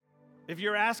If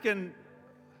you're asking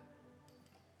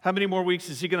how many more weeks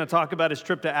is he going to talk about his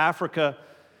trip to Africa,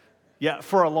 yeah,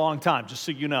 for a long time, just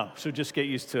so you know. So just get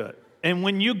used to it. And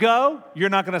when you go, you're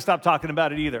not going to stop talking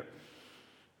about it either.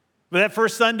 But that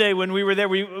first Sunday when we were there,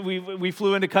 we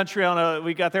flew into country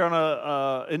we got there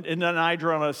in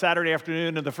Niger on a Saturday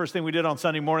afternoon, and the first thing we did on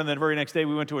Sunday morning, the very next day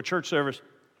we went to a church service.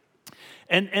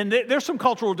 And there's some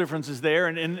cultural differences there.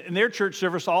 And in their church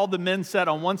service, all the men sat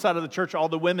on one side of the church, all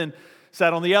the women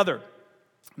sat on the other.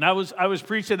 And I was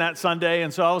preaching that Sunday,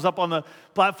 and so I was up on the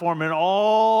platform, and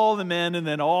all the men, and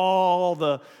then all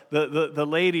the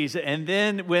ladies. And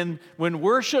then when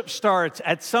worship starts,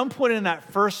 at some point in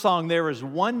that first song, there is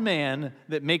one man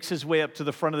that makes his way up to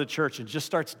the front of the church and just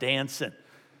starts dancing.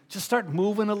 Just start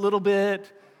moving a little bit.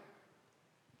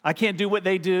 I can't do what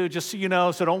they do, just so you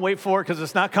know, so don't wait for it because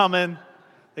it's not coming.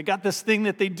 They got this thing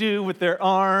that they do with their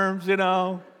arms, you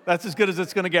know. That's as good as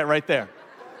it's going to get right there.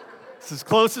 It's as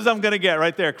close as I'm going to get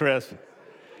right there, Chris.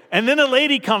 And then a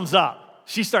lady comes up.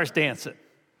 She starts dancing.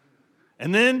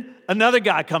 And then another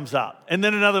guy comes up. And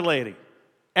then another lady.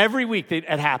 Every week it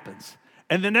happens.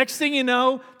 And the next thing you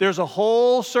know, there's a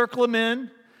whole circle of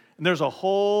men. And there's a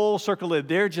whole circle of,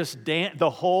 they're just the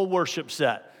whole worship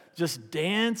set. Just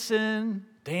dancing.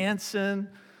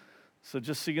 So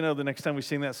just so you know, the next time we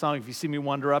sing that song, if you see me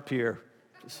wander up here,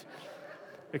 just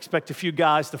expect a few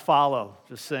guys to follow.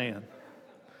 Just saying.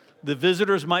 The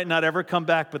visitors might not ever come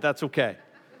back, but that's okay.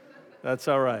 That's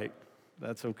all right.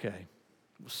 That's okay.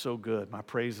 It was so good. My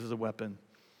praise is a weapon.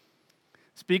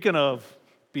 Speaking of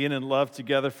being in love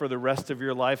together for the rest of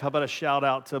your life, how about a shout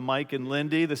out to Mike and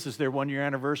Lindy? This is their 1-year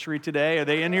anniversary today. Are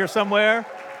they in here somewhere?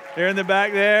 They're in the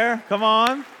back there. Come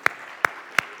on.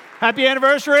 Happy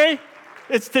anniversary.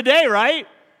 It's today, right?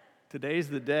 Today's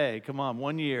the day. Come on,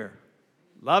 1 year.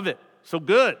 Love it. So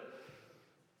good.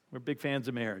 We're big fans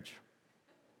of marriage.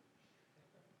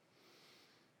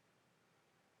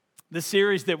 This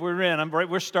series that we're in,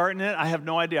 we're starting it. I have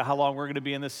no idea how long we're going to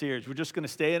be in this series. We're just going to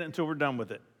stay in it until we're done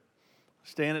with it.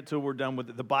 Stay in it until we're done with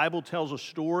it. The Bible tells a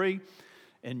story,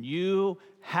 and you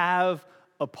have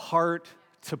a part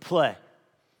to play.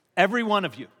 Every one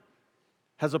of you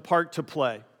has a part to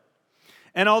play.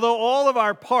 And although all of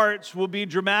our parts will be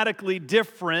dramatically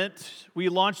different, we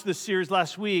launched this series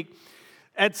last week,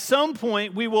 at some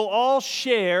point we will all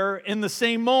share in the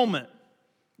same moment.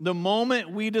 The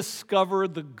moment we discover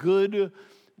the good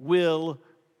will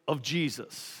of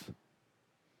Jesus.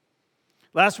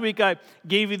 Last week I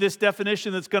gave you this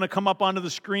definition that's going to come up onto the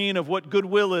screen of what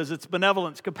goodwill is. It's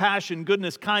benevolence, compassion,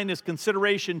 goodness, kindness,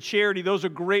 consideration, charity. Those are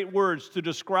great words to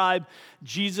describe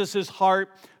Jesus' heart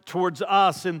towards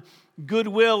us. And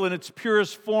goodwill in its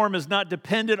purest form is not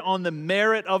dependent on the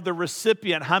merit of the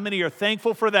recipient. How many are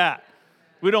thankful for that?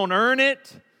 We don't earn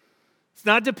it. It's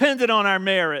not dependent on our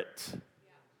merit.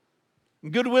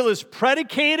 Goodwill is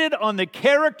predicated on the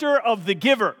character of the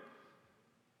giver.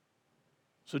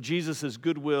 So Jesus'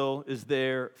 goodwill is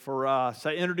there for us.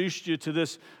 I introduced you to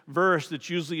this verse that's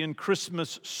usually in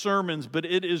Christmas sermons, but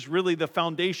it is really the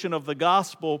foundation of the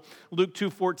gospel. Luke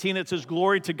 2:14, it says,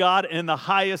 "Glory to God in the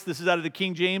highest," this is out of the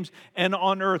King James, "and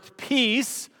on earth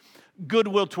peace,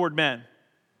 goodwill toward men."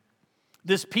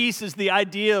 This peace is the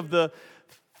idea of the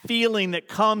feeling that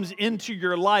comes into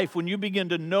your life when you begin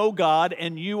to know God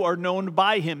and you are known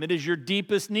by Him. It is your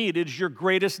deepest need. It is your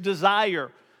greatest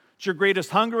desire. It's your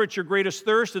greatest hunger. It's your greatest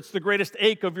thirst. It's the greatest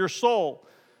ache of your soul.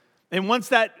 And once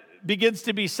that begins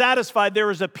to be satisfied,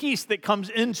 there is a peace that comes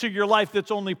into your life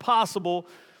that's only possible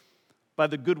by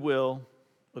the goodwill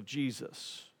of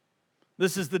Jesus.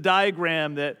 This is the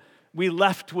diagram that we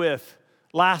left with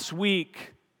last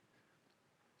week.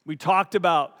 We talked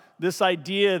about this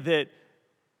idea that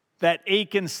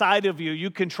ache inside of you.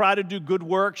 You can try to do good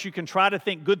works. You can try to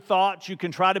think good thoughts. You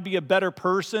can try to be a better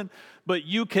person, but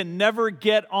you can never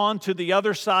get onto the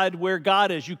other side where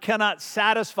God is. You cannot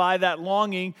satisfy that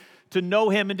longing to know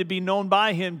Him and to be known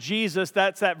by Him. Jesus,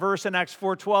 that's that verse in Acts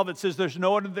 4:12. It says, "There's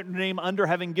no other name under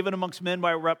heaven given amongst men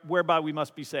whereby we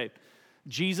must be saved."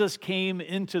 Jesus came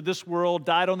into this world,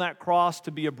 died on that cross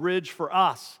to be a bridge for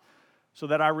us so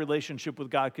that our relationship with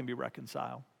God can be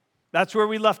reconciled. That's where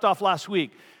we left off last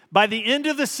week. By the end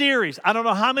of the series, I don't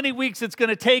know how many weeks it's going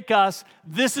to take us,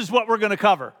 this is what we're going to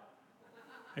cover.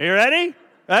 Are you ready?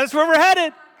 That's where we're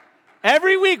headed.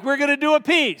 Every week we're going to do a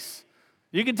piece.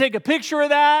 You can take a picture of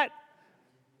that.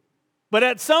 But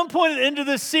at some point at the end of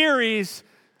this series,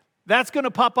 that's going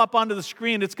to pop up onto the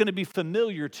screen. It's going to be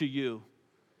familiar to you.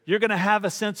 You're going to have a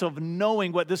sense of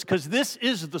knowing what this, because this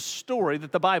is the story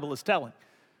that the Bible is telling.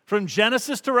 From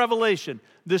Genesis to Revelation,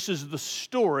 this is the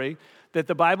story that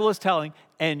the Bible is telling,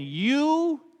 and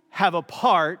you have a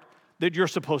part that you're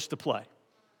supposed to play.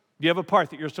 You have a part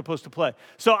that you're supposed to play.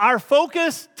 So our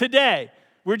focus today,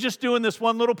 we're just doing this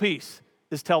one little piece,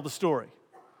 is tell the story.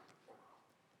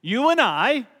 You and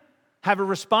I have a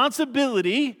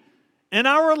responsibility in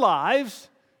our lives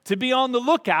to be on the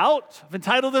lookout. I've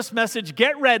entitled this message,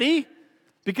 Get Ready,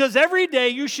 because every day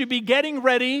you should be getting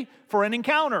ready for an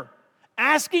encounter.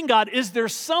 Asking God, is there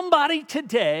somebody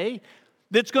today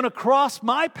that's going to cross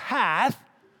my path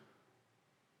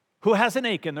who has an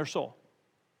ache in their soul?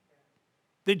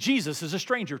 That Jesus is a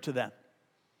stranger to them.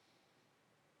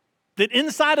 That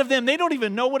inside of them, they don't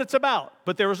even know what it's about,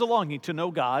 but there is a longing to know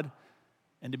God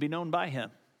and to be known by Him.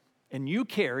 And you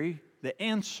carry the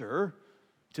answer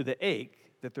to the ache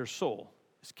that their soul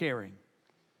is carrying.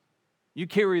 You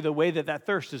carry the way that that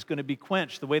thirst is going to be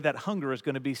quenched, the way that hunger is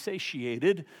going to be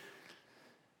satiated,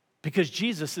 because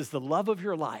Jesus is the love of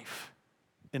your life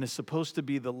and is supposed to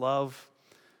be the love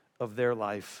of their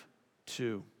life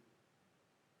too.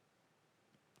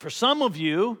 For some of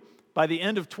you, by the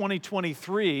end of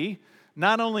 2023,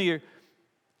 not only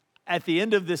at the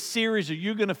end of this series are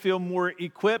you going to feel more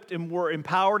equipped and more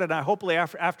empowered, and I hopefully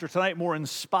after tonight more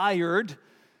inspired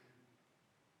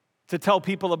to tell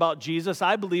people about Jesus.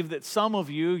 I believe that some of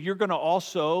you, you're going to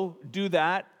also do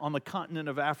that on the continent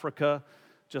of Africa,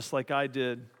 just like I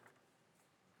did.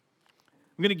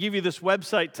 I'm going to give you this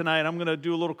website tonight. I'm going to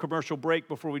do a little commercial break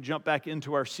before we jump back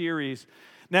into our series.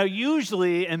 Now,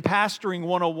 usually in Pastoring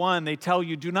 101, they tell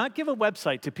you, do not give a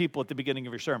website to people at the beginning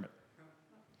of your sermon,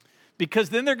 because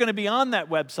then they're going to be on that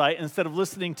website instead of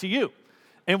listening to you.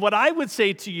 And what I would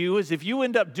say to you is, if you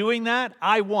end up doing that,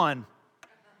 I won.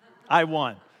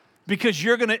 Because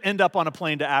you're going to end up on a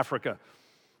plane to Africa.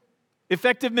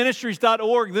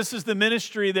 EffectiveMinistries.org, this is the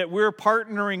ministry that we're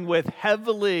partnering with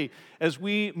heavily as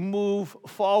we move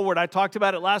forward. I talked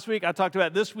about it last week. I talked about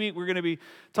it this week. We're going to be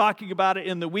talking about it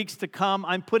in the weeks to come.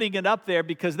 I'm putting it up there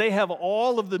because they have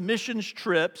all of the missions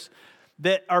trips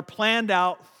that are planned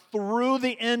out through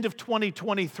the end of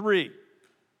 2023.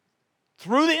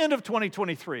 Through the end of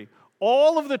 2023.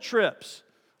 All of the trips.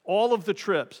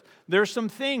 There's some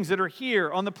things that are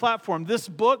here on the platform. This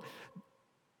book,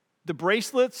 the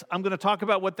bracelets, I'm going to talk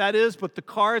about what that is, but the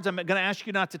cards, I'm going to ask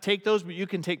you not to take those, but you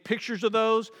can take pictures of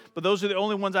those, but those are the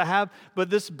only ones I have.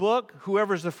 But this book,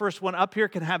 whoever's the first one up here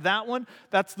can have that one.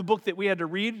 That's the book that we had to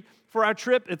read for our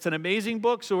trip. It's an amazing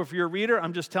book, so if you're a reader,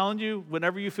 I'm just telling you,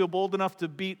 whenever you feel bold enough to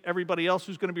beat everybody else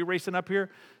who's going to be racing up here,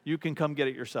 you can come get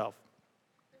it yourself.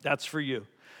 That's for you.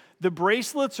 The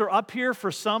bracelets are up here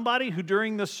for somebody who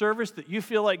during this service that you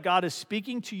feel like God is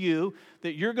speaking to you,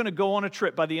 that you're going to go on a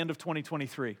trip by the end of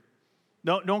 2023.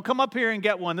 Don't come up here and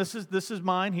get one. This is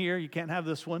mine here. You can't have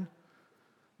this one.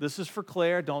 This is for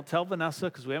Claire. Don't tell Vanessa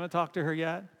because we haven't talked to her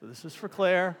yet. But this is for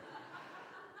Claire.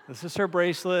 This is her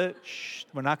bracelet. Shh,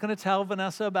 we're not going to tell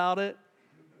Vanessa about it.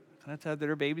 I'm going to tell her that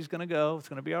her baby's going to go. It's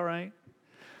going to be all right.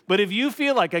 But if you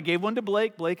feel like, I gave one to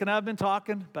Blake. Blake and I have been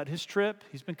talking about his trip.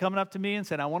 He's been coming up to me and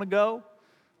saying, I want to go.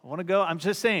 I'm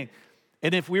just saying.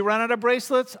 And if we run out of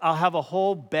bracelets, I'll have a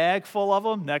whole bag full of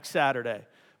them next Saturday.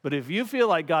 But if you feel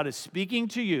like God is speaking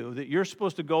to you that you're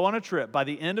supposed to go on a trip by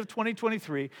the end of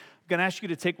 2023, I'm going to ask you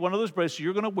to take one of those bracelets.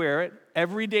 You're going to wear it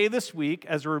every day this week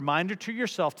as a reminder to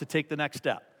yourself to take the next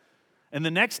step. And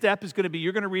the next step is going to be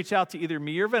you're going to reach out to either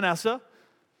me or Vanessa.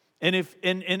 And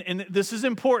this is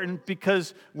important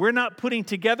because we're not putting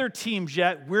together teams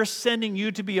yet. We're sending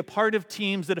you to be a part of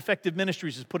teams that Effective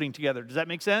Ministries is putting together. Does that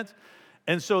make sense?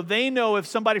 And so they know if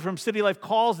somebody from City Life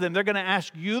calls them, they're going to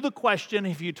ask you the question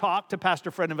if you talk to Pastor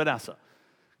Fred and Vanessa.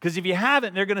 Because if you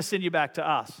haven't, they're going to send you back to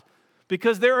us.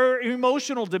 Because there are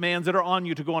emotional demands that are on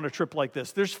you to go on a trip like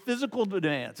this. There's physical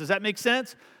demands. Does that make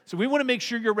sense? So we want to make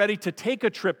sure you're ready to take a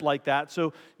trip like that.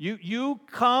 So you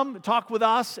come, talk with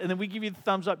us, and then we give you the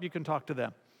thumbs up. You can talk to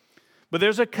them. But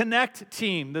there's a Connect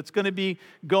team that's going to be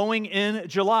going in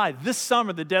July. This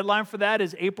summer, the deadline for that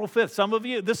is April 5th. Some of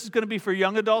you, this is going to be for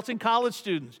young adults and college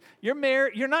students. You're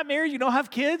not married, you don't have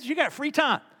kids, you got free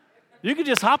time. You can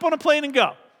just hop on a plane and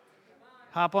go.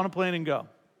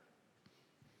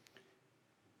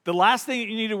 The last thing that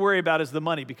you need to worry about is the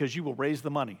money, because you will raise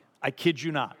the money. I kid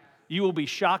you not. You will be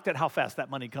shocked at how fast that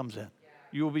money comes in.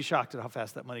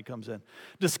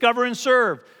 Discover and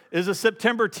Serve is a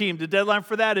September team. The deadline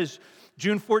for that is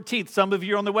June 14th. Some of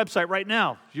you are on the website right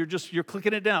now. You're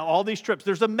clicking it down. All these trips.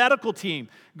 There's a medical team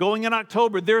going in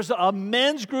October. There's a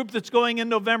men's group that's going in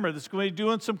November that's going to be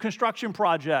doing some construction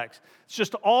projects. It's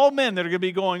just all men that are going to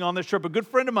be going on this trip. A good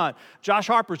friend of mine, Josh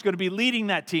Harper, is going to be leading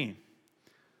that team.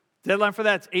 Deadline for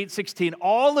that's 8/16.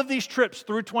 All of these trips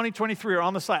through 2023 are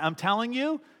on the site. I'm telling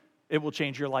you, it will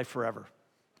change your life forever.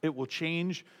 It will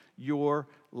change your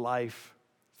life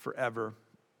forever.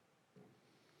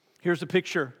 Here's a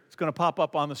picture. It's going to pop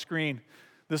up on the screen.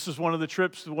 This is one of the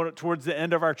trips towards the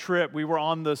end of our trip. We were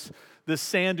on this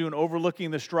sand dune overlooking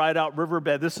this dried out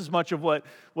riverbed. This is much of what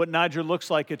Niger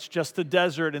looks like. It's just a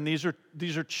desert, and these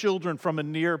are children from a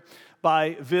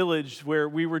nearby village where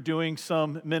we were doing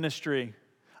some ministry.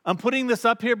 I'm putting this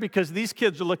up here because these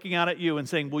kids are looking out at you and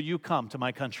saying, will you come to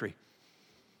my country?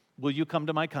 Will you come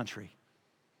to my country?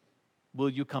 Will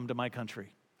you come to my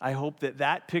country? I hope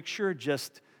that picture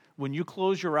just, when you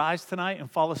close your eyes tonight and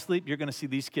fall asleep, you're going to see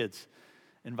these kids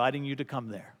inviting you to come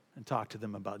there and talk to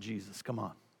them about Jesus. Come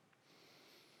on.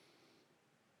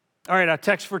 All right, our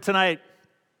text for tonight,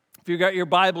 if you got your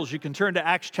Bibles, you can turn to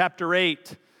Acts chapter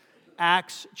 8.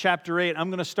 Acts chapter 8. I'm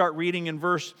going to start reading in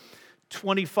verse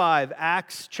 25.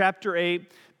 Acts chapter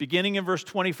 8, beginning in verse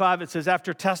 25, it says,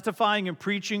 after testifying and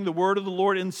preaching the word of the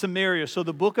Lord in Samaria. So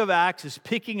the book of Acts is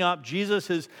picking up. Jesus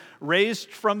is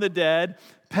raised from the dead.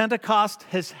 Pentecost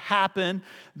has happened.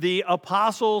 The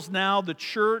apostles now, the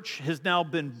church has now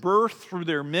been birthed through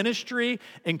their ministry,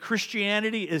 and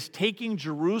Christianity is taking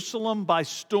Jerusalem by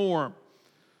storm.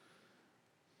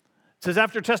 It says,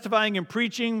 after testifying and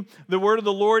preaching the word of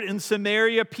the Lord in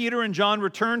Samaria, Peter and John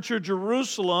returned to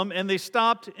Jerusalem, and they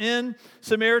stopped in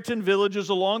Samaritan villages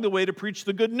along the way to preach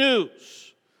the good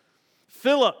news.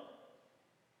 Philip,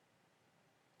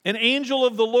 an angel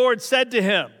of the Lord, said to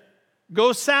him,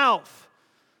 go south,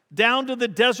 down to the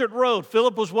desert road.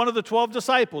 Philip was one of the 12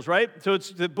 disciples, right? So it's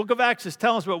the book of Acts is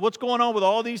telling us about what's going on with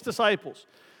all these disciples.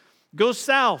 Go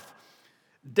south,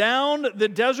 down the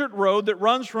desert road that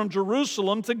runs from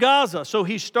Jerusalem to Gaza. So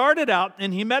he started out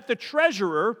and he met the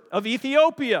treasurer of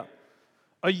Ethiopia,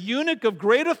 a eunuch of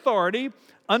great authority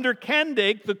under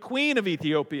Candace, the queen of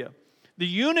Ethiopia. The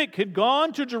eunuch had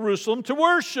gone to Jerusalem to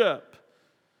worship,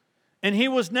 and he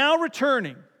was now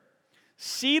returning.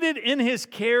 Seated in his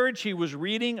carriage, he was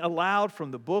reading aloud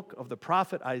from the book of the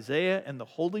prophet Isaiah, and the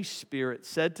Holy Spirit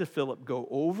said to Philip, go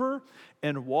over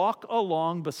and walk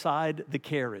along beside the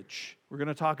carriage. We're going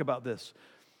to talk about this.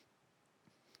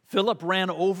 Philip ran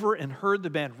over and heard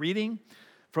the man reading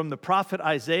from the prophet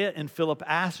Isaiah, and Philip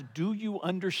asked, do you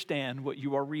understand what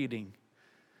you are reading?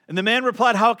 And the man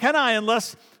replied, how can I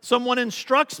unless someone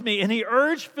instructs me? And he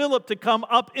urged Philip to come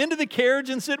up into the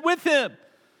carriage and sit with him.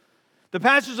 The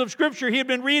passage of Scripture he had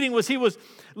been reading was, he was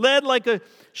led like a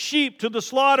sheep to the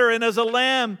slaughter, and as a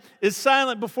lamb is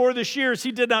silent before the shears,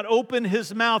 he did not open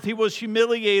his mouth. He was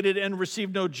humiliated and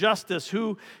received no justice.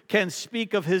 Who can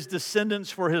speak of his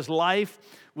descendants, for his life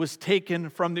was taken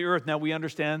from the earth? Now we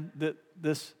understand that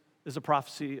this is a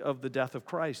prophecy of the death of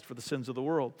Christ for the sins of the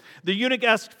world. The eunuch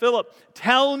asked Philip,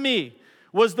 tell me,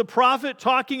 was the prophet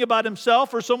talking about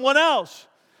himself or someone else?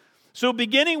 So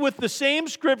beginning with the same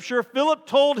scripture, Philip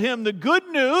told him the good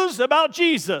news about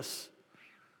Jesus.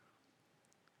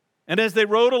 And as they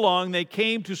rode along, they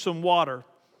came to some water.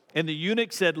 And the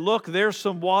eunuch said, look, there's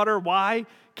some water. Why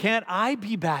can't I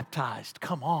be baptized?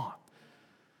 Come on.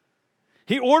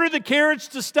 He ordered the carriage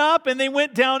to stop, and they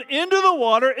went down into the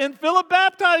water, and Philip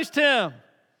baptized him.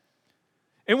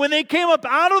 And when they came up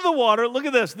out of the water, look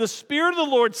at this, the Spirit of the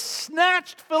Lord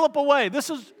snatched Philip away. This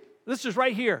is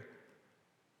right here.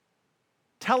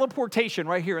 Teleportation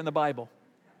right here in the Bible.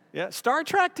 Yeah, Star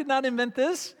Trek did not invent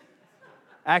this.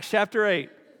 Acts chapter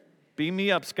 8. Beam me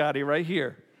up, Scotty, right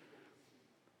here.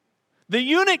 The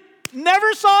eunuch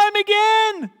never saw him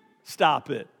again. Stop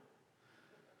it.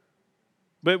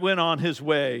 But went on his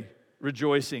way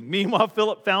rejoicing. Meanwhile,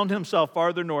 Philip found himself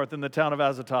farther north in the town of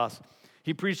Azotus.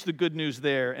 He preached the good news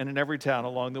there, and in every town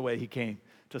along the way he came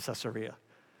to Caesarea.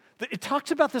 It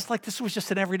talks about this like this was just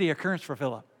an everyday occurrence for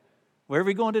Philip. Where are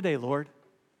we going today, Lord?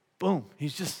 Boom.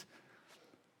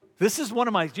 This is one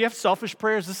of my, do you have selfish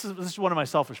prayers? This is one of my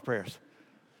selfish prayers.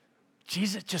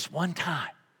 Jesus, just one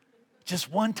time.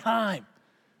 Just one time.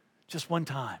 Just one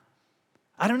time.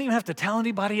 I don't even have to tell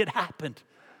anybody it happened.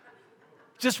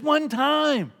 Just one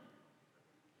time.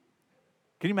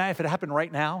 Can you imagine if it happened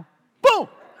right now? Boom.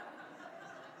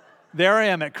 There I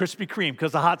am at Krispy Kreme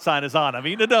because the hot sign is on. I'm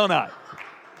eating a donut.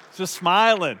 Just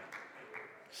smiling.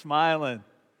 Smiling.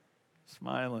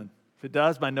 Smiling. If it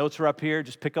does, my notes are up here.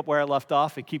 Just pick up where I left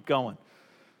off and keep going.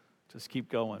 Just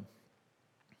keep going.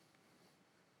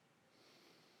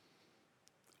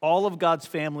 All of God's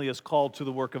family is called to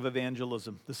the work of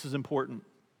evangelism. This is important.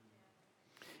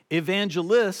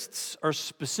 Evangelists are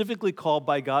specifically called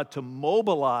by God to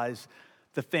mobilize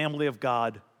the family of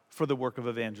God for the work of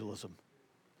evangelism.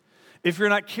 If you're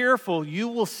not careful, you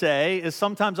will say, as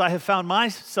sometimes I have found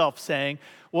myself saying,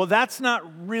 well, that's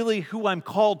not really who I'm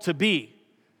called to be.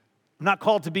 I'm not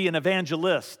called to be an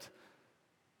evangelist.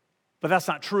 But that's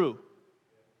not true.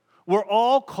 We're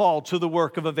all called to the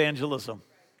work of evangelism.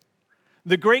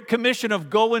 The Great Commission of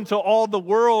go into all the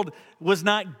world was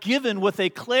not given with a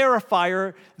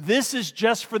clarifier. This is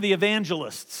just for the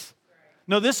evangelists.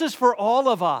 No, this is for all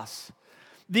of us.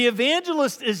 The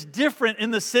evangelist is different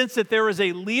in the sense that there is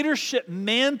a leadership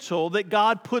mantle that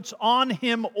God puts on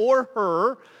him or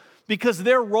her, because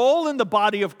their role in the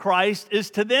body of Christ is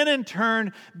to then in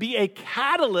turn be a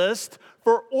catalyst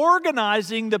for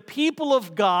organizing the people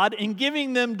of God and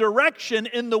giving them direction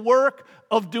in the work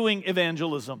of doing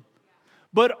evangelism.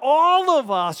 But all of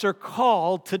us are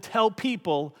called to tell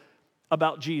people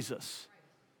about Jesus.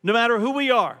 No matter who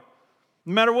we are,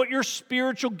 no matter what your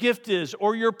spiritual gift is,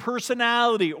 or your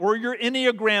personality, or your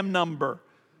Enneagram number,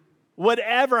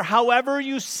 whatever, however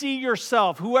you see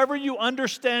yourself, whoever you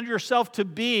understand yourself to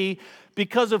be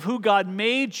because of who God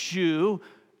made you,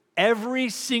 every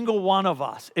single one of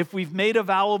us, if we've made a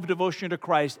vow of devotion to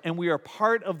Christ and we are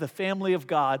part of the family of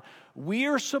God, we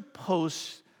are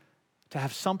supposed to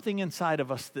have something inside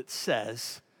of us that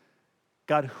says,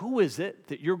 God, who is it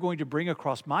that you're going to bring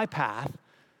across my path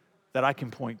that I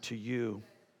can point to you?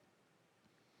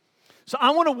 So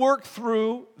I want to work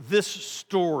through this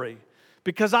story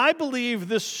because I believe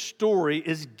this story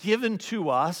is given to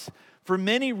us for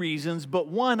many reasons, but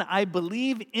one, I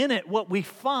believe in it, what we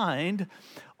find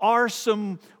are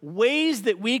some ways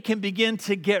that we can begin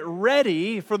to get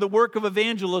ready for the work of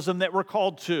evangelism that we're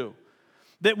called to.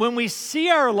 That when we see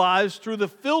our lives through the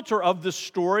filter of the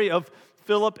story of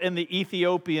Philip and the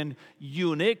Ethiopian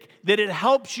eunuch, that it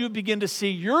helps you begin to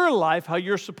see your life, how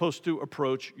you're supposed to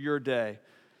approach your day.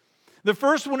 The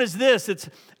first one is this. It's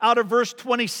out of verse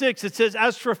 26. It says,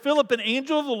 as for Philip, an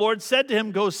angel of the Lord said to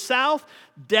him, go south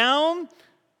down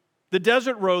the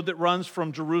desert road that runs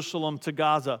from Jerusalem to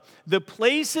Gaza. The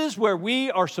places where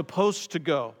we are supposed to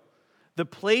go. The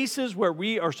places where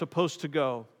we are supposed to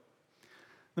go.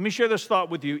 Let me share this thought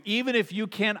with you. Even if you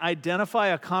can't identify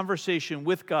a conversation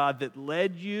with God that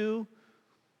led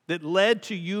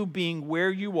to you being where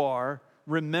you are,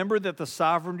 remember that the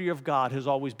sovereignty of God has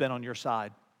always been on your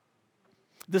side.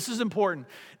 This is important.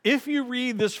 If you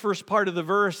read this first part of the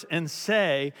verse and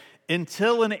say,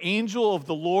 until an angel of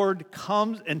the Lord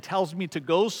comes and tells me to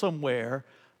go somewhere,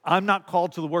 I'm not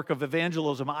called to the work of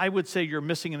evangelism, I would say you're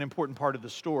missing an important part of the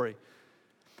story.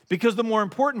 Because the more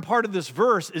important part of this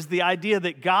verse is the idea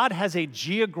that God has a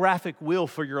geographic will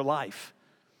for your life.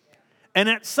 And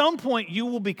at some point, you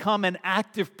will become an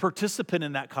active participant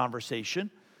in that conversation,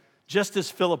 just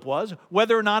as Philip was.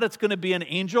 Whether or not it's going to be an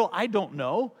angel, I don't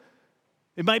know.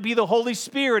 It might be the Holy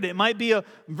Spirit. It might be a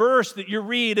verse that you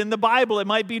read in the Bible. It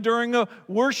might be during a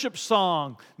worship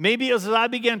song. Maybe as I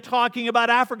began talking about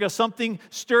Africa, something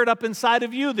stirred up inside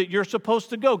of you that you're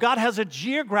supposed to go. God has a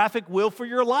geographic will for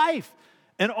your life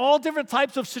in all different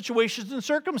types of situations and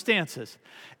circumstances.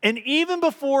 And even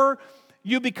before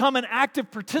you become an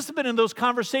active participant in those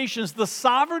conversations, the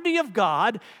sovereignty of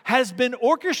God has been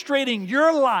orchestrating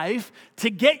your life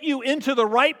to get you into the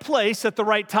right place at the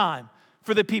right time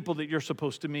for the people that you're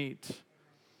supposed to meet.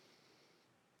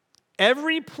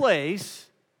 Every place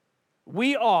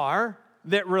we are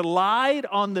that relied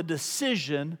on the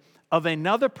decision of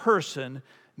another person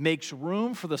makes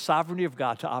room for the sovereignty of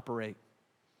God to operate.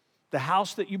 The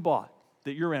house that you bought,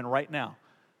 that you're in right now,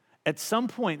 at some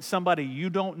point, somebody you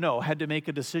don't know had to make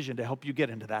a decision to help you get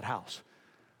into that house.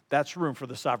 That's room for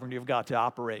the sovereignty of God to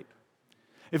operate.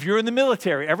 If you're in the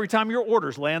military, every time your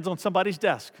orders lands on somebody's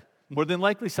desk, more than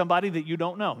likely somebody that you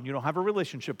don't know and you don't have a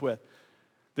relationship with,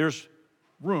 there's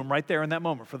room right there in that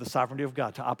moment for the sovereignty of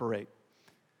God to operate.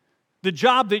 The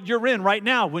job that you're in right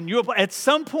now, when you apply, at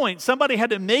some point, somebody had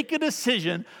to make a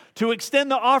decision to extend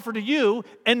the offer to you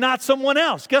and not someone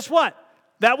else. Guess what?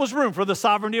 That was room for the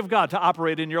sovereignty of God to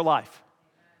operate in your life.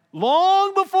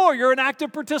 Long before you're an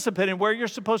active participant in where you're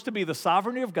supposed to be, the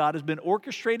sovereignty of God has been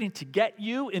orchestrating to get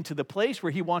you into the place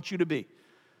where He wants you to be.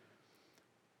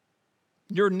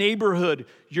 Your neighborhood,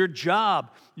 your job,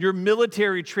 your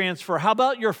military transfer. How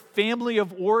about your family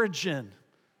of origin?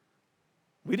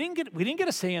 We didn't get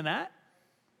a say in that.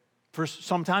 For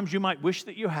sometimes you might wish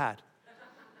that you had.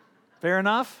 Fair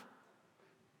enough?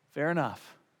 Fair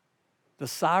enough. The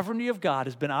sovereignty of God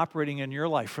has been operating in your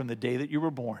life from the day that you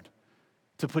were born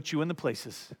to put you in the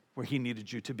places where He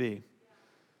needed you to be.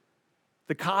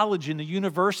 The college and the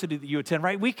university that you attend,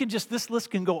 right? This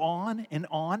list can go on and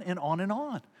on and on and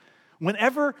on.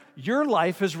 Whenever your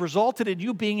life has resulted in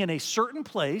you being in a certain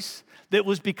place that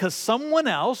was because someone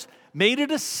else made a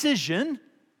decision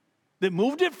that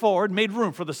moved it forward, made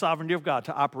room for the sovereignty of God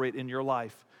to operate in your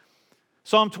life.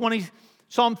 Psalm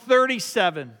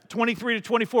 37, 23 to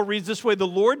 24 reads this way, the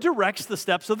Lord directs the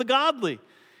steps of the godly.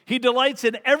 He delights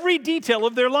in every detail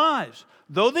of their lives.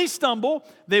 Though they stumble,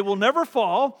 they will never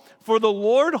fall, for the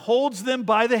Lord holds them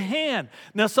by the hand.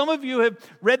 Now, some of you have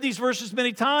read these verses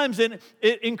many times, and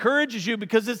it encourages you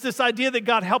because it's this idea that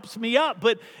God helps me up.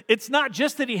 But it's not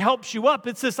just that he helps you up.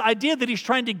 It's this idea that he's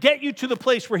trying to get you to the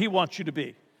place where he wants you to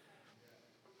be.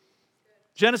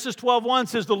 Genesis 12:1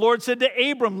 says, the Lord said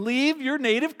to Abram, leave your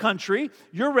native country,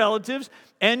 your relatives,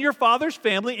 and your father's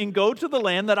family, and go to the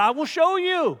land that I will show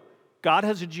you. God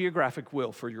has a geographic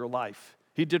will for your life.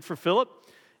 He did for Philip,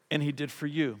 and he did for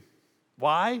you.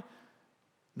 Why?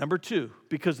 Number 2,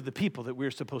 because of the people that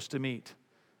we're supposed to meet.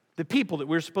 The people that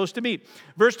we're supposed to meet.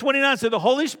 Verse 29 said, the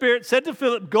Holy Spirit said to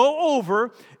Philip, go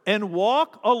over and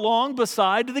walk along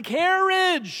beside the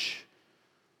carriage.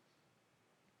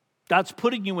 God's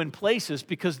putting you in places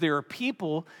because there are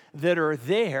people that are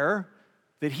there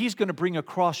that he's going to bring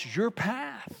across your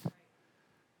path.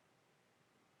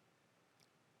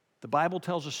 The Bible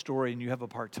tells a story and you have a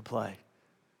part to play.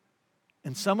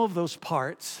 And some of those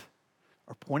parts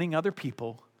are pointing other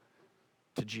people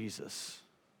to Jesus.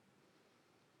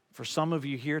 For some of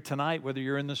you here tonight, whether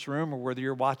you're in this room or whether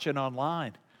you're watching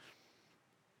online,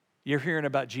 you're hearing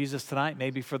about Jesus tonight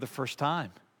maybe for the first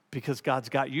time. Because God's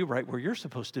got you right where you're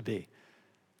supposed to be,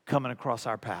 coming across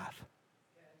our path.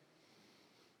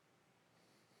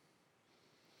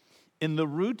 In the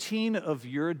routine of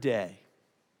your day,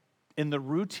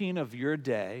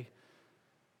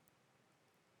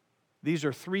 these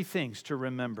are 3 things to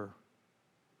remember.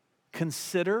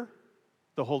 Consider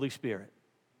the Holy Spirit.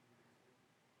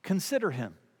 Consider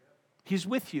him. He's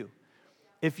with you.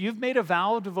 If you've made a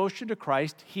vow of devotion to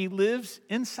Christ, he lives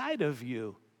inside of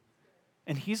you.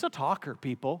 And he's a talker,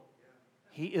 people.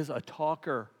 He is a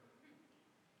talker.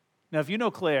 Now, if you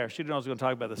know Claire, she didn't know I was going to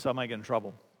talk about this, so I might get in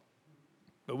trouble.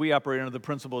 But we operate under the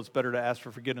principle it's better to ask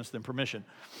for forgiveness than permission.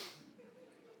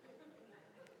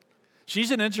 She's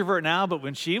an introvert now, but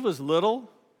when she was little,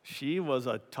 she was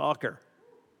a talker.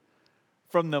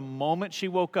 From the moment she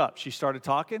woke up, she started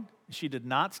talking. She did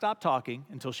not stop talking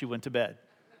until she went to bed.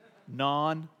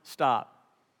 Non-stop.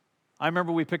 I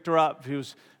remember we picked her up.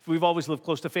 We've always lived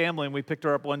close to family, and we picked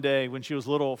her up one day when she was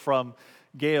little from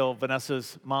Gail,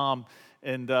 Vanessa's mom,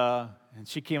 and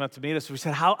she came up to meet us. We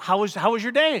said, how was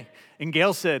your day? And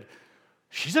Gail said,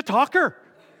 she's a talker.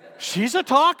 She's a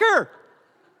talker.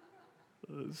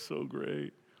 That's so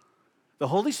great. The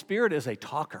Holy Spirit is a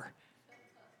talker.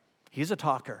 He's a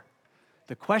talker.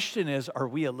 The question is, are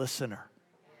we a listener?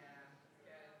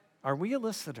 Are we a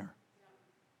listener?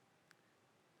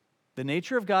 The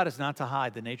nature of God is not to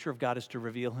hide. The nature of God is to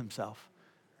reveal himself.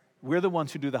 We're the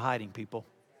ones who do the hiding, people.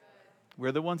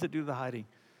 We're the ones that do the hiding.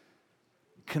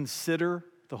 Consider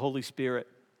the Holy Spirit.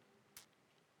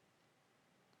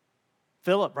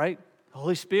 Philip, right? The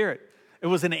Holy Spirit. It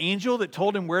was an angel that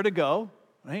told him where to go,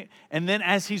 right? And then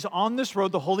as he's on this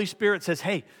road, the Holy Spirit says,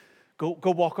 hey, go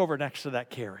walk over next to that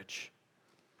carriage.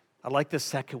 I like the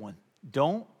second one.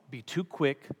 Don't be too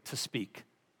quick to speak.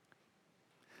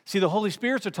 See, the Holy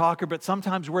Spirit's a talker, but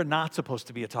sometimes we're not supposed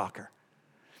to be a talker.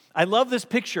 I love this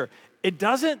picture. It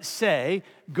doesn't say,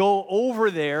 go over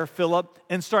there, Philip,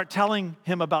 and start telling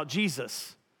him about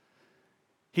Jesus.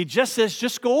 He just says,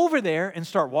 just go over there and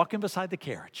start walking beside the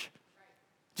carriage.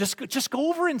 Just go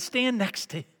over and stand next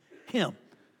to him.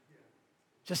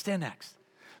 Just stand next.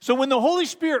 So when the Holy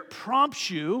Spirit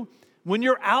prompts you, when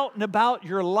you're out and about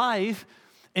your life,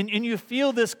 and you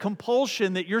feel this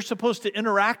compulsion that you're supposed to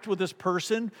interact with this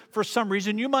person for some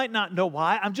reason, you might not know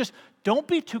why. Don't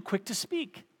be too quick to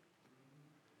speak.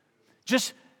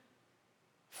 Just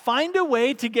find a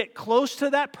way to get close to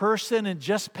that person and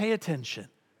just pay attention.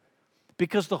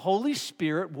 Because the Holy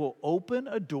Spirit will open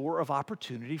a door of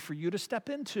opportunity for you to step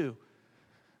into.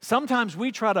 Sometimes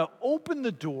we try to open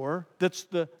the door that's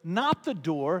not the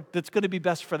door that's going to be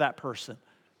best for that person.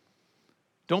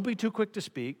 Don't be too quick to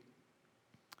speak.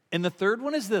 And the third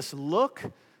one is this: look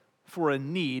for a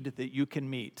need that you can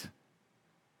meet.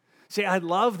 See, I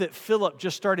love that Philip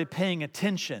just started paying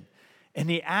attention, and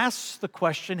he asks the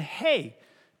question, hey,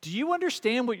 do you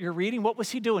understand what you're reading? What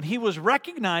was he doing? He was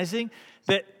recognizing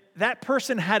that that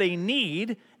person had a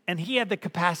need, and he had the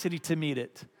capacity to meet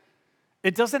it.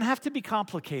 It doesn't have to be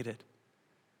complicated.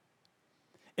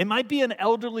 It might be an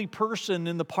elderly person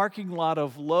in the parking lot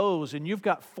of Lowe's, and you've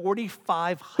got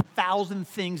 45,000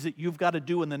 things that you've got to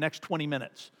do in the next 20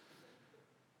 minutes.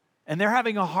 And they're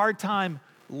having a hard time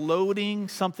loading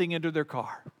something into their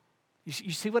car.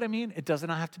 You see what I mean? It doesn't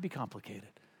have to be complicated.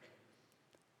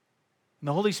 And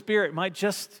the Holy Spirit might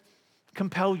just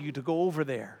compel you to go over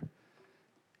there.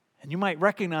 And you might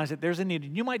recognize that there's a need.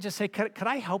 And you might just say, could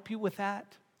I help you with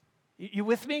that? You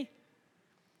with me?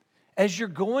 As you're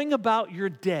going about your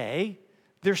day,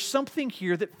 there's something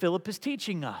here that Philip is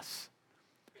teaching us.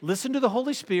 Listen to the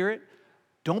Holy Spirit.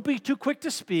 Don't be too quick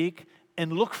to speak,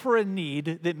 and look for a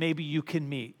need that maybe you can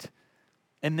meet,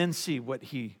 and then see what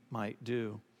he might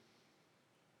do.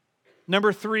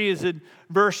 Number 3 is in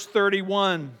verse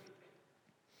 31.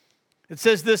 It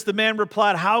says this, the man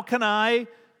replied, "How can I,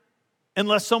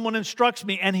 unless someone instructs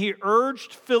me?" And he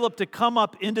urged Philip to come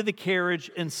up into the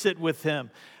carriage and sit with him.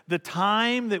 The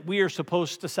time that we are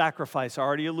supposed to sacrifice, I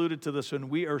already alluded to this one,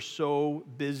 we are so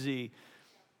busy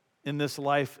in this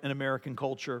life in American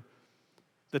culture.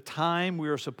 The time we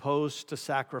are supposed to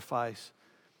sacrifice.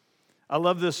 I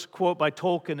love this quote by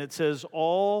Tolkien. It says,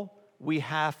 "All we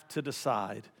have to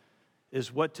decide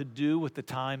is what to do with the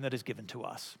time that is given to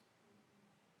us."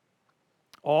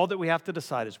 All that we have to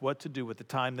decide is what to do with the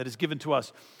time that is given to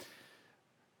us.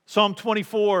 Psalm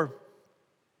 24,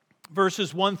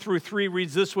 verses 1 through 3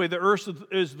 reads this way, "The earth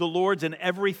is the Lord's and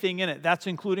everything in it." That's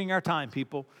including our time,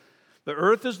 people. "The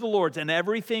earth is the Lord's and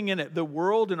everything in it. The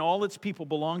world and all its people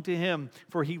belong to him.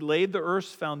 For he laid the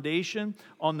earth's foundation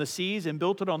on the seas and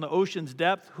built it on the ocean's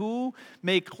depth. Who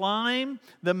may climb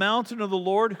the mountain of the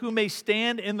Lord? Who may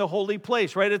stand in the holy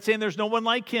place?" Right? It's saying there's no one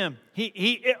like him.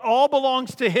 It all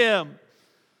belongs to him.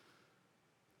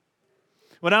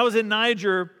 When I was in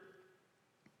Niger,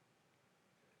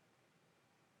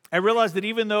 I realized that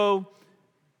even though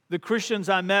the Christians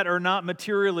I met are not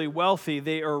materially wealthy,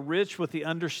 they are rich with the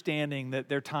understanding that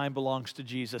their time belongs to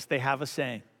Jesus. They have a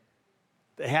saying.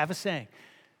 They have a saying.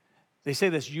 They say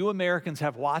this, "You Americans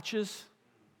have watches,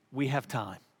 we have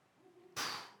time."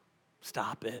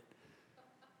 Stop it.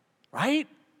 Right?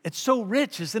 It's so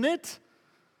rich, isn't it?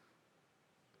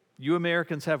 You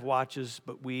Americans have watches,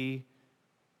 but we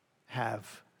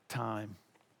have time.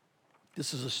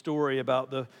 This is a story about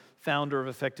the founder of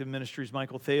Effective Ministries,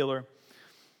 Michael Thaler.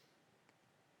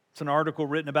 It's an article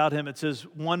written about him. It says,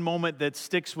 one moment that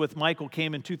sticks with Michael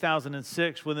came in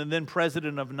 2006 when the then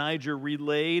president of Niger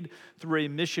relayed through a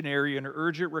missionary an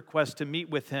urgent request to meet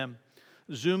with him.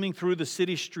 Zooming through the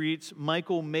city streets,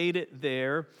 Michael made it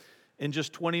there in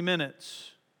just 20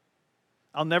 minutes.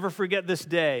 "I'll never forget this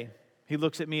day," he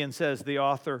looks at me and says, the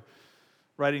author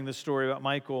writing this story about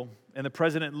Michael. And the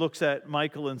president looks at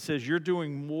Michael and says, "You're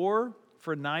doing more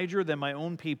for Niger than my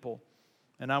own people.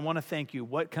 And I want to thank you.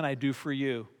 What can I do for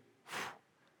you?"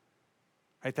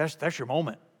 Right, that's your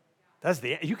moment.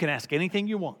 You can ask anything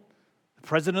you want. The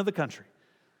president of the country.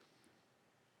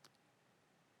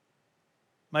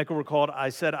 Michael recalled, "I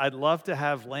said, I'd love to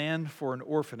have land for an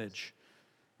orphanage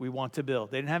we want to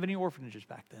build." They didn't have any orphanages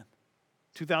back then.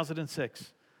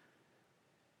 2006.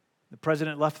 The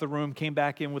president left the room, came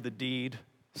back in with a deed,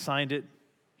 signed it,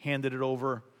 handed it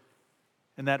over.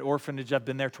 And that orphanage, I've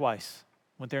been there twice.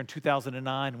 Went there in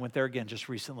 2009, went there again just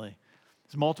recently.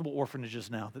 There's multiple orphanages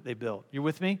now that they built. You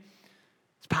with me?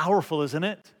 It's powerful, isn't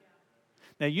it?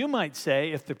 Now you might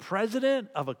say, if the president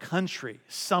of a country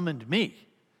summoned me,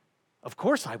 of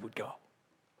course I would go.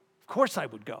 Of course I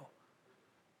would go.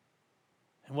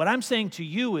 And what I'm saying to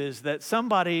you is that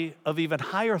somebody of even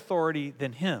higher authority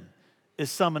than him is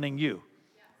summoning you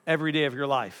every day of your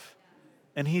life.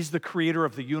 And he's the creator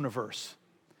of the universe.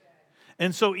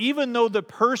 And so even though the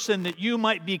person that you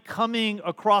might be coming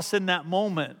across in that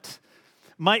moment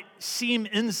might seem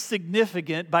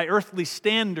insignificant by earthly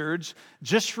standards,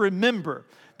 just remember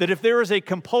that if there is a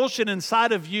compulsion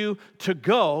inside of you to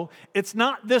go, it's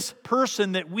not this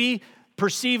person that we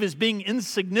perceive as being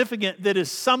insignificant that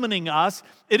is summoning us.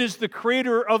 It is the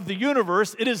creator of the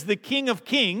universe. It is the King of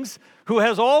Kings who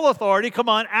has all authority, come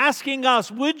on, asking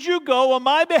us, would you go on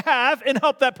my behalf and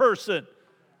help that person?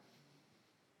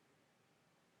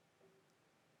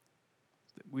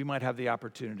 We might have the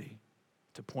opportunity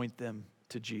to point them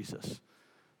to Jesus,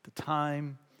 the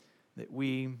time that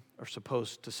we are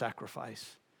supposed to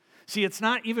sacrifice. See, it's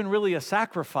not even really a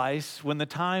sacrifice when the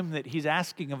time that he's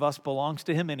asking of us belongs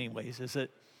to him anyways, is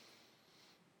it?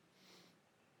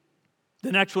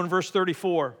 The next one, verse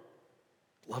 34.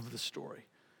 Love the story.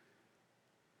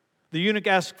 The eunuch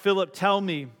asked Philip, "Tell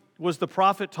me, was the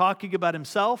prophet talking about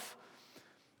himself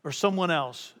or someone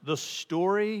else?" The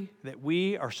story that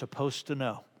we are supposed to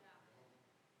know.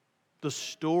 The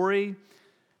story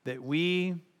that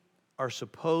we are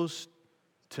supposed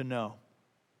to know.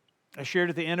 I shared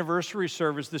at the anniversary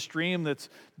service this dream that's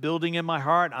building in my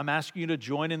heart. I'm asking you to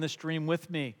join in this dream with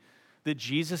me, that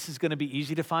Jesus is going to be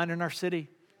easy to find in our city.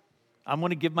 I'm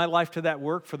going to give my life to that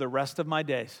work for the rest of my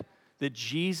days, that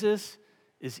Jesus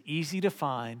is easy to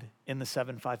find in the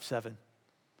 757.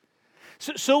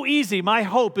 So easy. My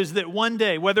hope is that one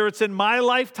day, whether it's in my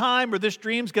lifetime or this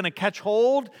dream's going to catch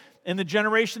hold, in the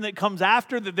generation that comes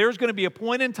after, that there's going to be a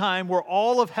point in time where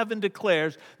all of heaven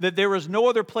declares that there is no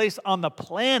other place on the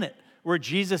planet where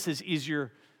Jesus is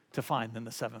easier to find than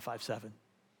the 757.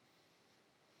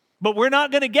 But we're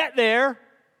not going to get there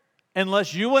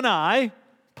unless you and I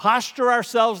posture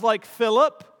ourselves like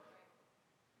Philip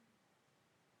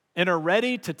and are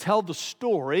ready to tell the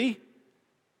story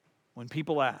when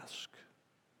people ask.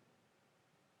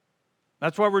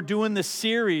 That's why we're doing this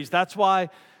series. That's why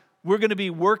we're going to be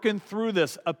working through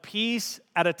this a piece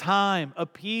at a time, a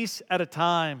piece at a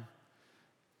time.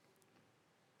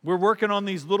 We're working on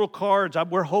these little cards.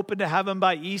 We're hoping to have them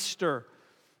by Easter.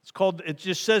 It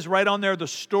just says right on there, the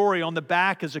story on the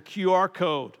back is a QR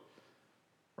code.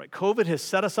 Right? COVID has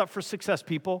set us up for success,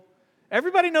 people.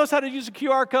 Everybody knows how to use a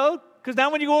QR code because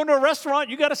now when you go into a restaurant,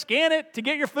 you got to scan it to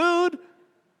get your food.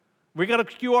 We got a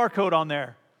QR code on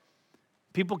there.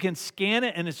 People can scan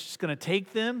it and it's just going to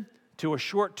take them to a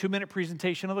short 2-minute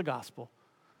presentation of the gospel.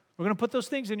 We're going to put those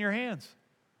things in your hands.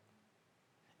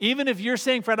 Even if you're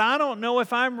saying, Fred, I don't know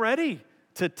if I'm ready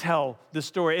to tell the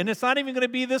story. And it's not even going to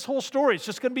be this whole story. It's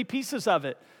just going to be pieces of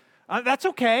it. That's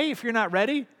okay if you're not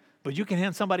ready, but you can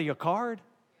hand somebody a card.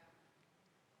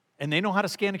 And they know how to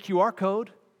scan a QR code.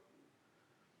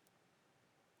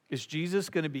 Is Jesus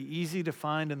going to be easy to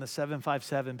find in the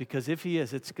 757? Because if he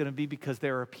is, it's going to be because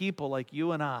there are people like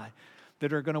you and I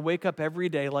that are going to wake up every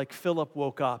day like Philip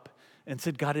woke up and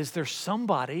said, God, is there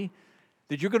somebody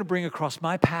that you're going to bring across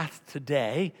my path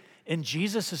today, and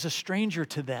Jesus is a stranger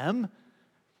to them,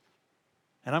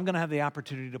 and I'm going to have the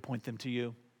opportunity to point them to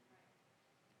you?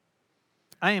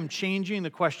 I am changing the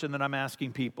question that I'm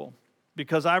asking people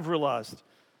because I've realized,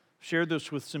 shared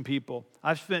this with some people,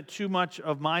 I've spent too much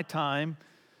of my time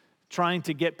trying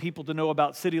to get people to know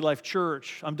about City Life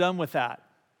Church. I'm done with that.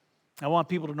 I want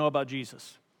people to know about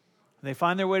Jesus. They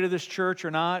find their way to this church or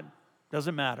not,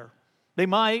 doesn't matter. They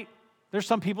might. There's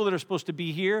some people that are supposed to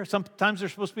be here. Sometimes they're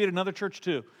supposed to be at another church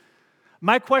too.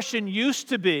 My question used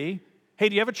to be, hey,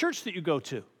 do you have a church that you go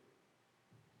to?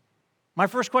 My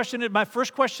first question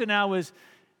now is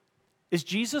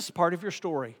Jesus part of your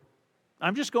story?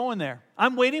 I'm just going there.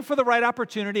 I'm waiting for the right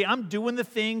opportunity. I'm doing the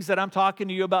things that I'm talking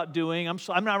to you about doing.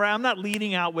 I'm not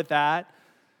leading out with that.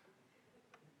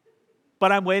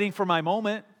 But I'm waiting for my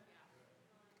moment.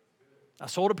 I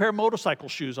sold a pair of motorcycle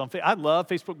shoes on I love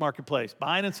Facebook Marketplace,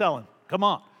 buying and selling. Come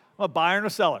on, I'm a buyer and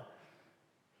a seller.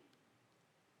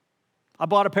 I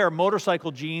bought a pair of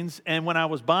motorcycle jeans, and when I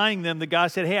was buying them, the guy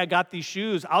said, hey, I got these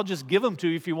shoes. I'll just give them to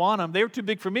you if you want them. They were too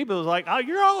big for me, but I was like, oh,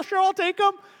 you're all sure I'll take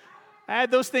them? I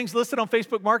had those things listed on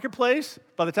Facebook Marketplace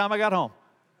by the time I got home.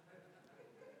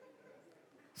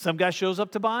 Some guy shows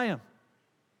up to buy them.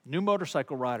 New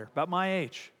motorcycle rider, about my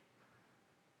age.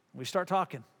 We start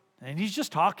talking, and he's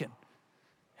just talking.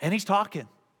 And he's talking.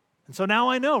 And so now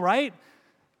I know, right?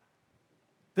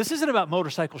 This isn't about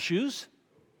motorcycle shoes.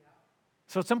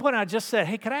 So at some point I just said,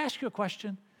 hey, can I ask you a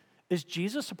question? Is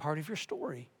Jesus a part of your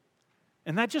story?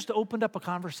 And that just opened up a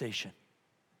conversation.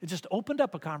 It just opened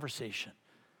up a conversation.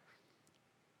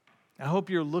 I hope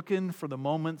you're looking for the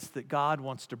moments that God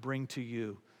wants to bring to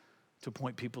you to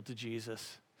point people to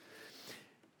Jesus.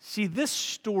 See, this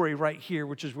story right here,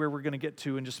 which is where we're going to get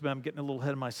to in just a minute, I'm getting a little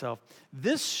ahead of myself.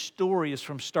 This story is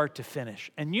from start to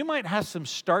finish. And you might have some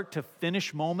start to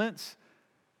finish moments.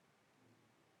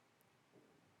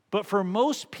 But for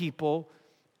most people,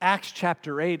 Acts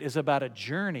chapter 8 is about a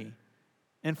journey.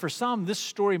 And for some, this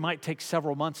story might take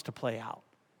several months to play out.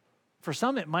 For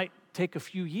some, it might take a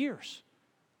few years.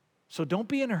 So don't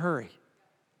be in a hurry.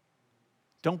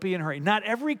 Don't be in a hurry. Not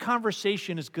every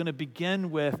conversation is going to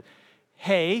begin with,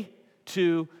 hey,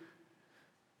 to,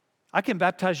 I can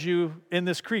baptize you in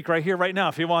this creek right here, right now,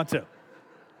 if you want to.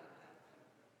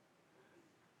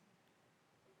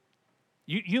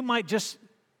 You might just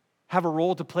have a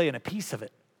role to play in a piece of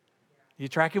it. You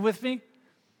tracking with me?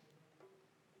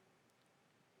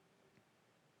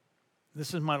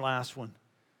 This is my last one.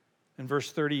 In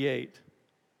verse 38,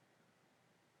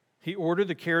 he ordered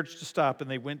the carriage to stop, and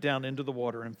they went down into the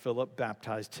water, and Philip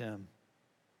baptized him.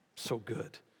 So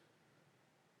good.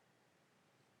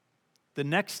 The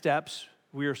next steps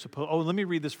we are supposed, let me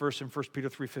read this verse in 1 Peter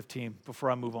 3:15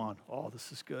 before I move on. Oh,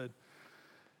 this is good.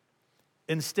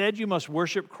 Instead, you must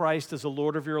worship Christ as the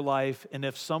Lord of your life, and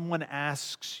if someone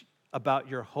asks about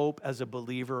your hope as a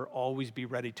believer, always be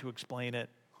ready to explain it.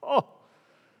 Oh,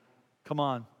 come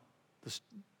on.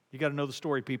 You got to know the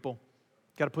story, people.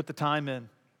 Got to put the time in.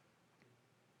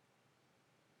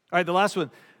 All right, the last one.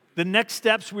 The next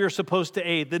steps we are supposed to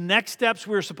aid. The next steps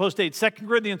we are supposed to aid. 2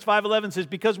 Corinthians 5:11 says,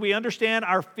 because we understand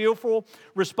our fearful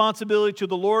responsibility to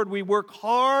the Lord, we work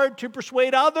hard to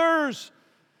persuade others.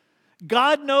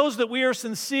 God knows that we are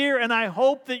sincere, and I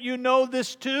hope that you know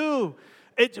this too.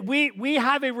 We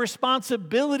have a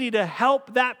responsibility to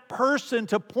help that person,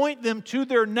 to point them to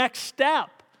their next step.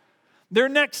 Their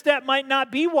next step might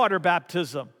not be water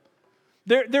baptism.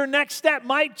 Their next step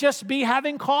might just be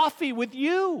having coffee with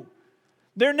you.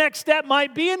 Their next step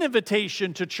might be an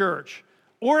invitation to church.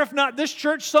 Or if not this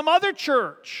church, some other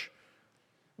church.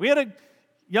 We had a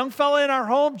young fella in our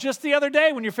home just the other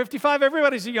day. When you're 55,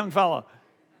 everybody's a young fella.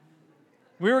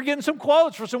 We were getting some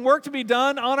quotes for some work to be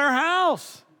done on our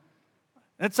house.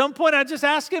 At some point, I just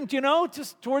asked him,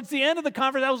 just towards the end of the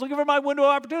conference, I was looking for my window of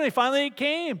opportunity. Finally, it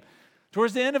came.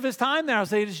 Towards the end of his time there, I was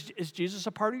saying, is Jesus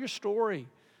a part of your story?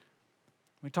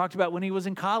 We talked about when he was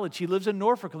in college. He lives in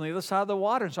Norfolk on the other side of the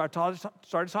water. And so I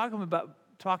started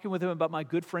talking with him about my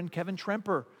good friend Kevin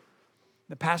Tremper.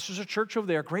 The pastors of church over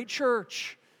there, great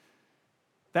church.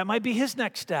 That might be his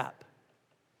next step.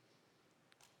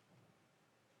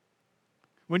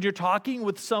 When you're talking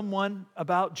with someone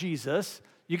about Jesus,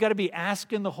 you got to be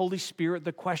asking the Holy Spirit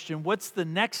the question, what's the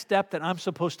next step that I'm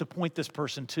supposed to point this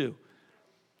person to?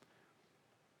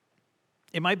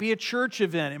 It might be a church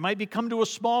event. It might be come to a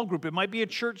small group. It might be a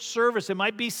church service. It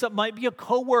might be a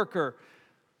coworker.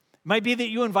 It might be that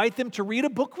you invite them to read a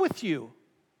book with you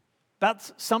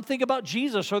about something about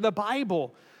Jesus or the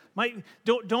Bible.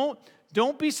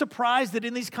 Don't be surprised that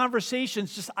in these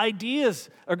conversations, just ideas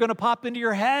are going to pop into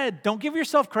your head. Don't give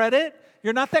yourself credit.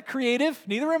 You're not that creative.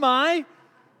 Neither am I.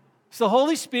 It's the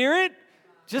Holy Spirit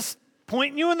just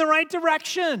pointing you in the right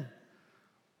direction.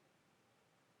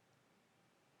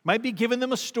 Might be giving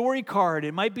them a story card.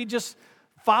 It might be just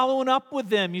following up with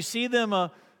them. You see them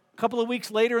a couple of weeks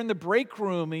later in the break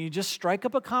room, and you just strike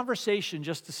up a conversation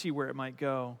just to see where it might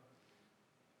go.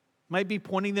 Might be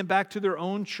pointing them back to their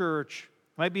own church.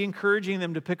 Might be encouraging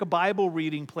them to pick a Bible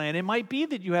reading plan. It might be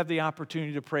that you have the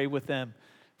opportunity to pray with them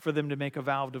for them to make a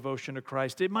vow of devotion to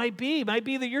Christ. It might be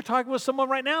that you're talking with someone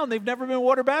right now and they've never been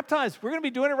water baptized. We're going to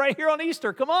be doing it right here on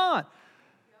Easter. Come on.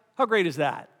 How great is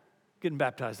that? Getting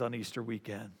baptized on Easter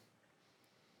weekend.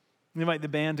 Invite the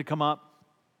band to come up.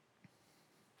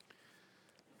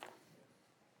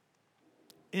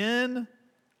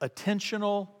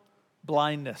 Inattentional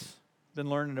blindness. Been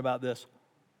learning about this.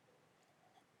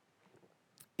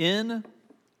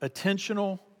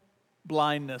 Inattentional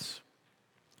blindness.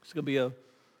 It's going to be a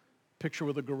picture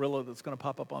with a gorilla that's going to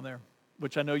pop up on there,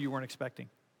 which I know you weren't expecting.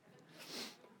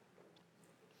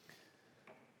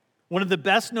 One of the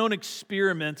best-known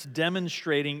experiments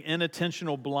demonstrating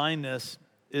inattentional blindness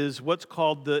is what's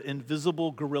called the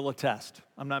invisible gorilla test.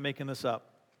 I'm not making this up.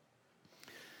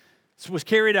 This was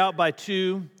carried out by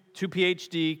two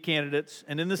PhD candidates,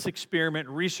 and in this experiment,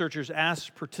 researchers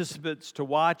asked participants to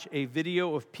watch a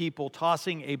video of people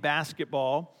tossing a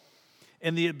basketball,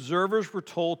 and the observers were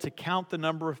told to count the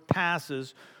number of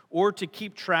passes or to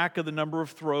keep track of the number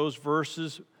of throws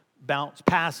versus bounce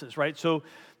passes, right? So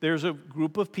there's a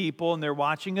group of people, and they're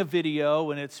watching a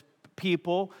video, and it's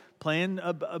people playing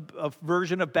a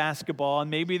version of basketball, and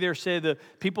maybe they're saying the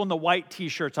people in the white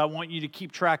T-shirts, I want you to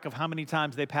keep track of how many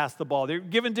times they pass the ball. They're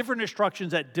given different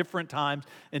instructions at different times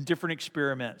in different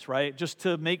experiments, right? Just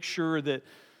to make sure that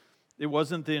it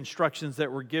wasn't the instructions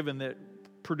that were given that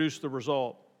produced the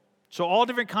result. So all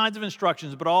different kinds of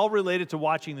instructions, but all related to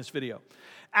watching this video.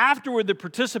 Afterward, the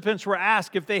participants were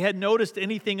asked if they had noticed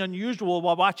anything unusual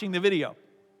while watching the video.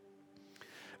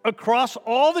 Across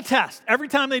all the tests, every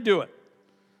time they do it,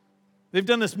 they've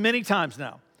done this many times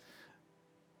now.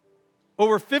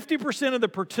 Over 50% of the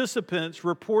participants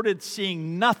reported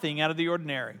seeing nothing out of the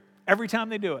ordinary every time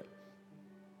they do it.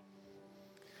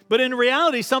 But in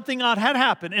reality, something odd had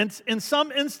happened. And in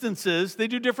some instances, they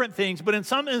do different things, but in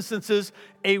some instances,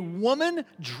 a woman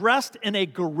dressed in a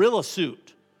gorilla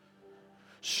suit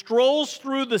strolls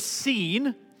through the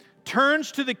scene,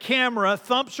 turns to the camera,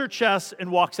 thumps her chest,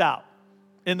 and walks out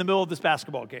in the middle of this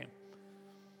basketball game.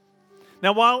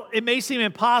 Now, while it may seem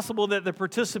impossible that the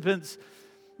participants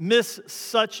miss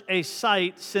such a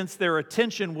sight since their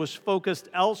attention was focused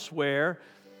elsewhere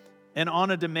and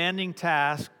on a demanding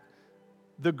task,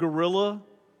 the gorilla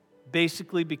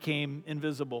basically became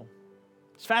invisible.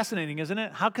 It's fascinating, isn't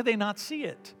it? How could they not see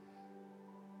it?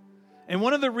 And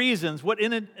one of the reasons, what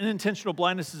unintentional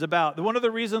blindness is about, one of the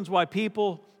reasons why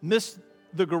people miss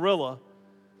the gorilla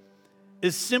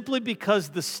is simply because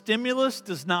the stimulus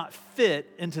does not fit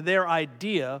into their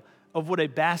idea of what a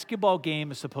basketball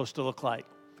game is supposed to look like.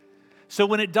 So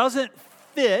when it doesn't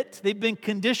fit, they've been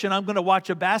conditioned, I'm going to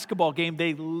watch a basketball game.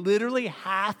 They literally,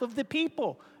 half of the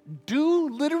people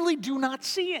literally do not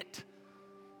see it.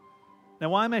 Now,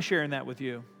 why am I sharing that with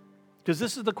you? Because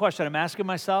this is the question I'm asking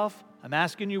myself. I'm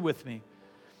asking you with me.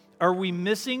 Are we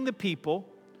missing the people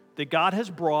that God has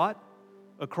brought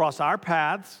across our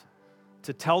paths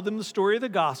to tell them the story of the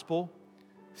gospel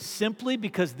simply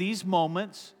because these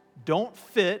moments don't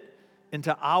fit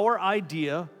into our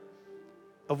idea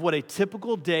of what a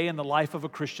typical day in the life of a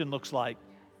Christian looks like?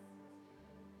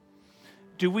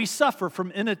 Do we suffer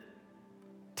from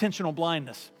inattentional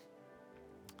blindness?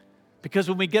 Because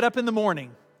when we get up in the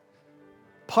morning,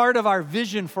 part of our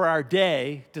vision for our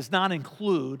day does not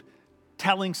include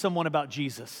telling someone about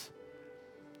Jesus.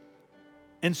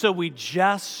 And so we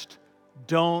just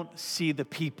don't see the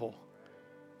people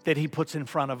that he puts in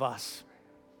front of us.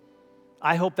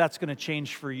 I hope that's going to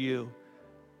change for you,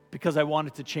 because I want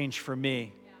it to change for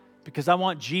me, because I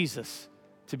want Jesus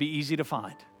to be easy to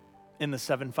find in the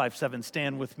 757.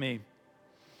 Stand with me.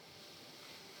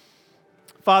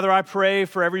 Father, I pray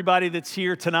for everybody that's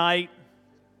here tonight.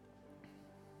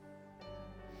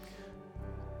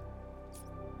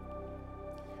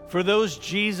 For those,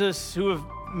 Jesus, who have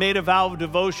made a vow of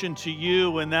devotion to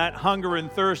you, and that hunger and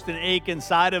thirst and ache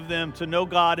inside of them to know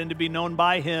God and to be known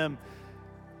by him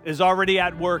is already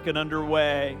at work and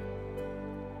underway.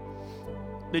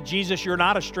 That Jesus, you're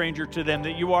not a stranger to them,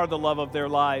 that you are the love of their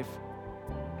life.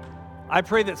 I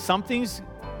pray that something's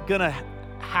going to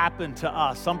happen to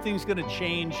us. Something's going to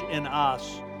change in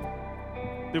us.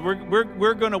 That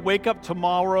we're going to wake up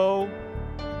tomorrow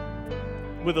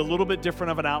with a little bit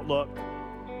different of an outlook.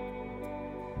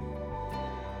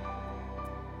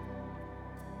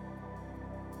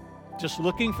 Just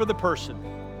looking for the person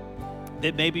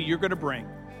that maybe you're going to bring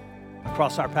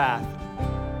across our path.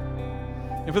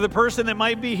 And for the person that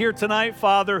might be here tonight,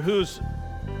 Father, who's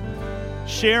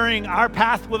sharing our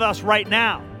path with us right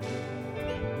now,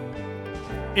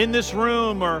 in this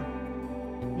room or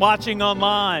watching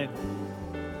online,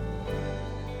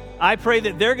 I pray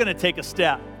that they're going to take a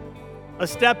step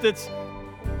that's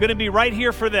going to be right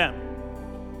here for them.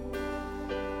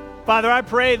 Father, I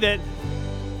pray that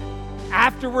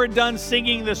after we're done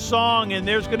singing this song, and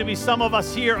there's going to be some of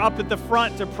us here up at the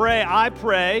front to pray, I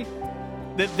pray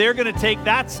that they're going to take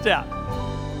that step,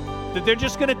 that they're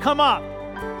just going to come up,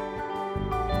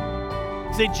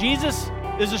 say, Jesus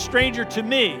is a stranger to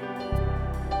me,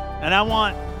 and I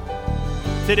want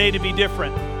today to be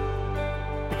different,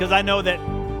 because I know that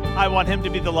I want him to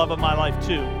be the love of my life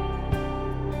too.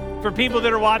 For people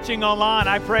that are watching online,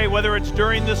 I pray whether it's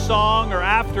during this song or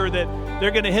after, that they're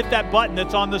going to hit that button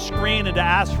that's on the screen and to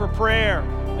ask for prayer.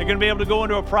 They're going to be able to go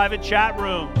into a private chat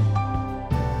room.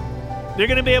 They're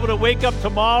going to be able to wake up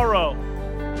tomorrow.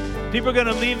 People are going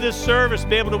to leave this service,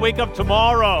 be able to wake up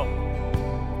tomorrow.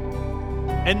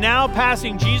 And now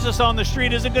passing Jesus on the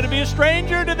street isn't going to be a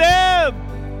stranger to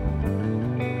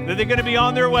them. That they're going to be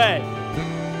on their way,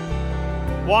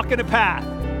 walking a path.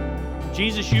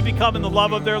 Jesus, you becoming the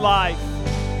love of their life.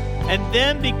 And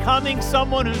them becoming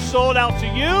someone who's sold out to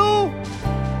you.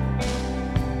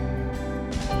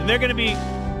 And they're going to be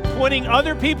pointing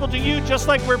other people to you just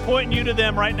like we're pointing you to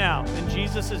them right now. In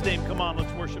Jesus' name, come on,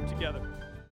 let's worship together.